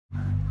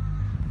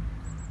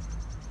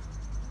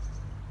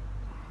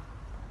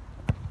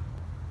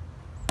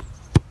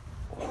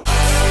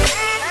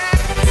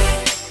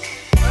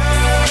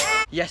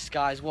Yes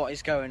guys, what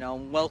is going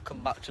on? Welcome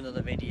back to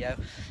another video.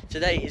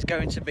 Today is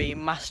going to be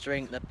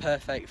mastering the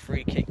perfect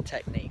free kick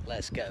technique.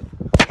 Let's go.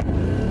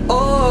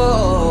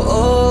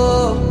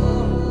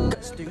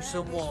 Let's do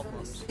some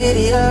warm-ups.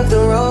 City of the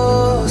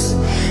rose,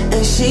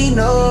 and she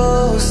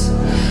knows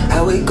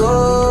how it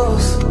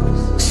goes.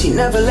 She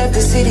never left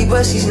the city,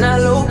 but she's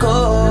not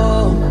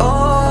local.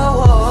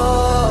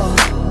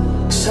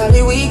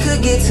 Sorry, we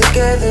could get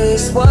together,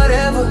 it's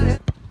whatever.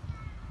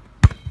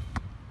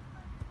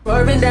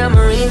 Swerving down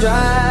Marine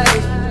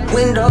Drive,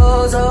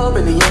 windows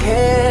open and your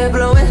hair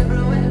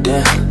blowing.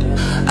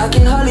 Damn, I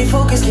can hardly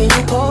focus, can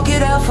you poke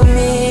it out for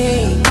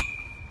me?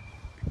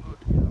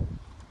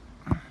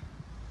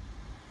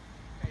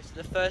 Okay, so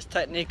the first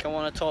technique I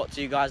want to talk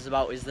to you guys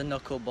about is the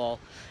knuckleball.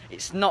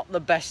 It's not the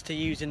best to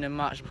use in a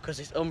match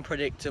because it's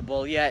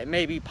unpredictable. Yeah, it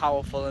may be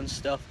powerful and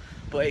stuff,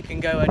 but it can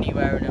go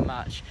anywhere in a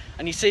match.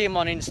 And you see them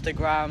on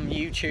Instagram,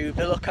 YouTube,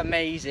 they look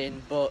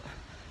amazing, but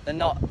they're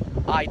not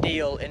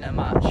ideal in a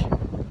match.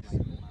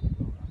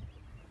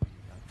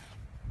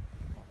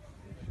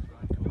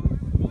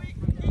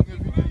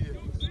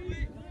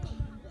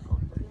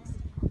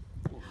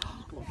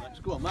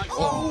 Go on, Max.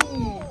 Oh.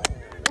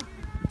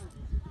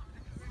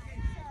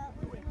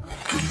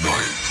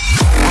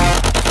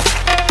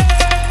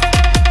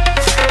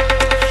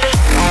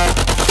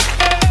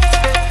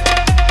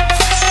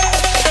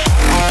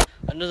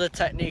 Another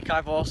technique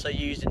I've also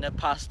used in the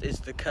past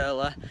is the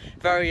curler.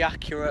 Very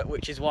accurate,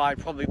 which is why I'd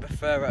probably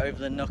prefer it over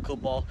the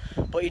knuckleball,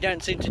 but you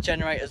don't seem to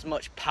generate as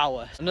much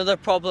power. Another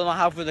problem I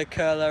have with the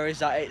curler is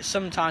that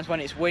sometimes when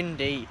it's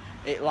windy,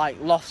 it like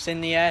lofts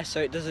in the air,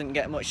 so it doesn't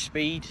get much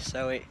speed,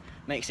 so it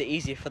makes it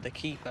easier for the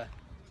keeper.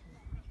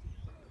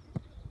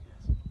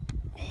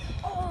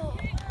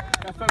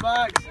 Go for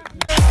Max.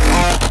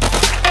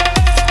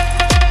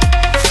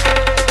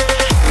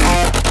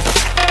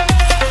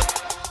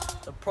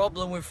 The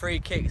problem with free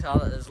kicks are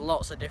that there's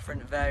lots of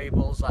different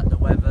variables like the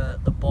weather,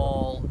 the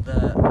ball,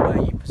 where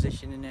you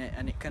position in it,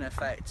 and it can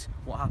affect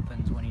what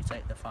happens when you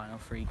take the final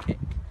free kick.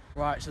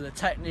 Right, so the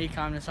technique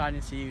I'm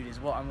deciding to use is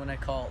what I'm going to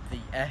call the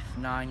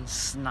F9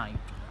 Snipe.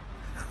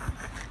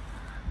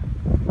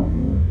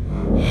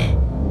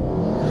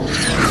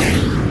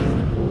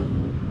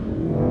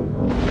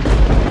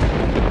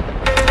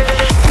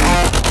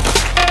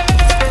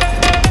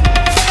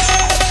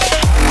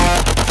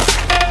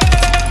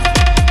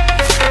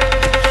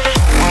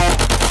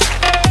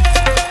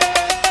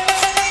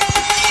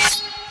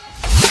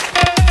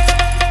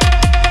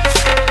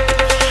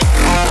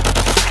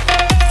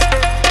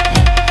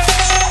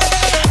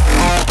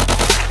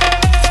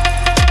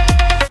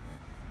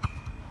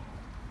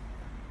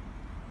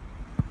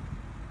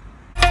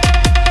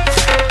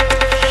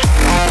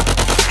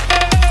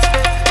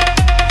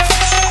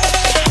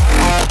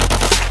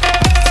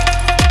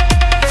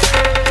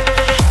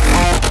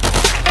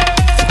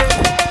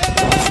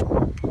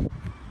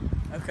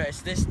 Okay,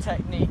 so this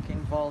technique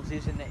involves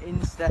using the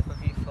instep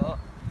of your foot,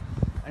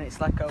 and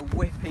it's like a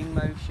whipping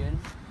motion,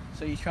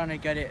 so you're trying to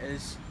get it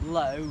as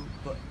low,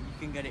 but you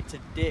can get it to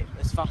dip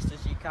as fast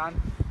as you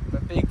can,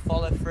 with a big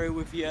follow through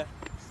with your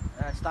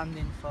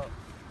standing foot,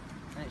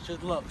 and it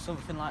should look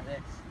something like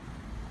this.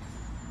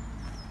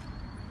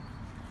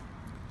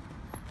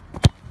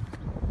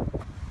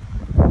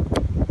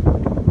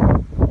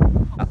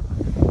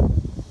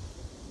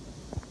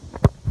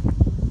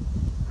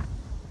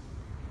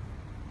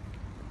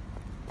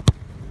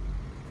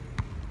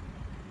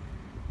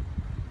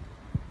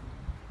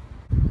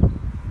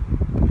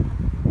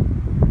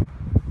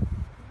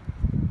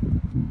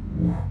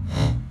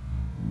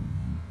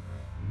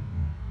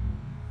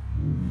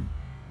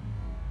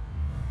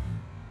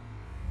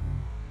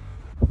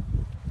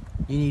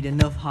 You need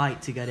enough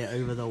height to get it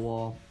over the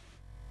wall,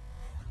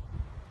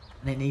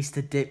 and it needs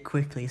to dip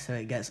quickly so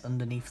it gets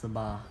underneath the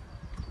bar.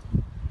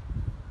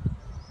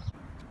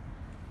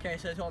 Okay,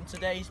 so on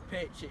today's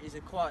pitch it is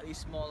a slightly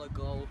smaller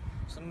goal,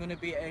 so I'm going to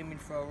be aiming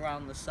for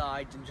around the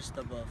sides and just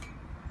above.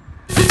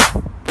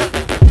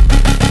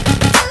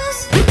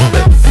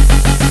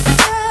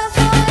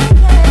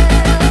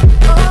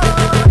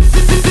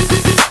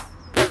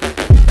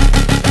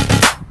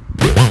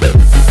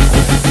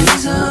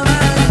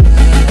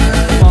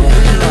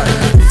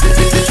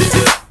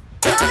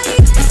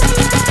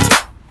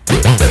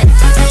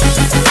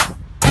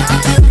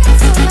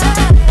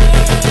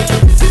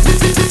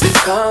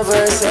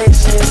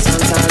 Conversation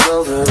sometimes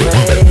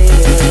overrated.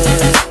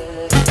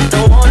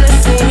 Don't wanna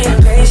seem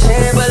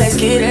impatient, but let's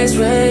get it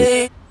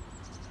straight.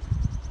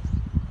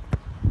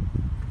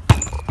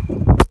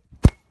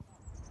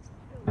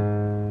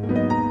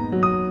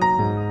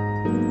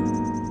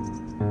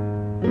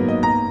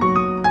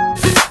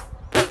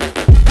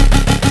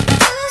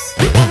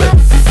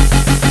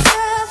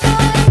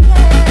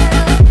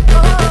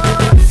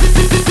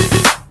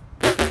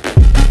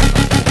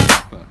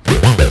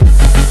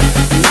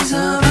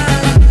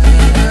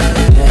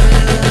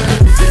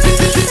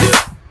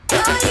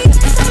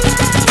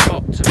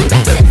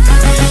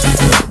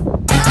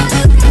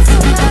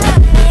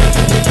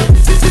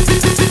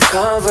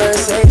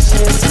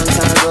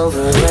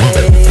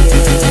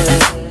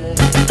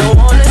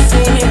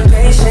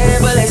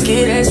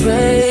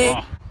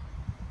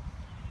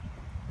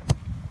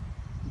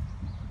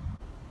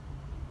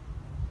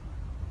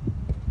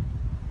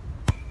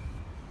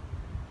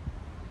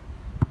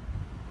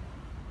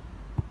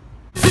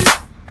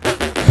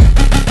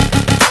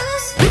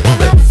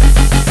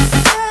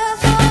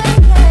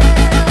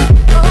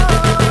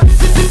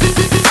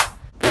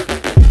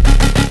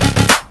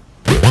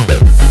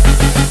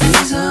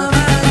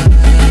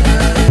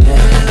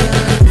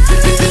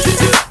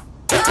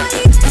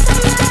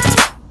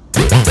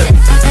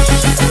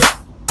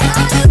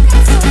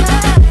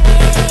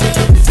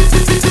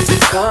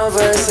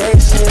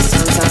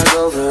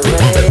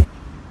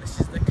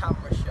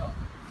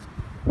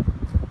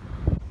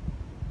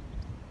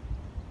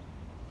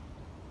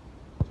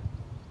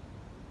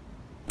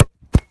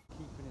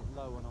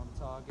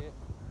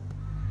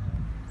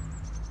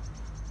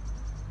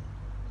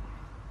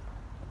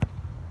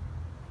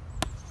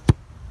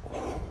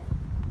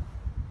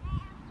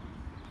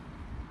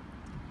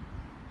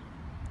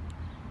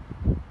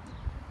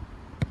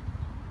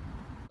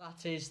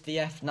 That is the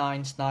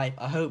F9 Snipe.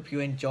 I hope you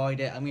enjoyed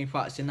it. I'm going to be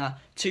practicing that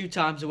 2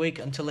 times a week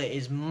until it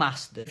is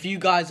mastered. If you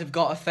guys have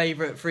got a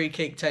favourite free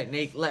kick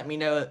technique, let me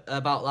know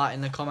about that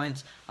in the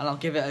comments, and I'll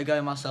give it a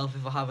go myself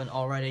if I haven't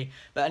already.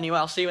 But anyway,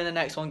 I'll see you in the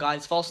next one,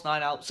 guys. False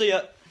 9 out. See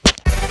ya!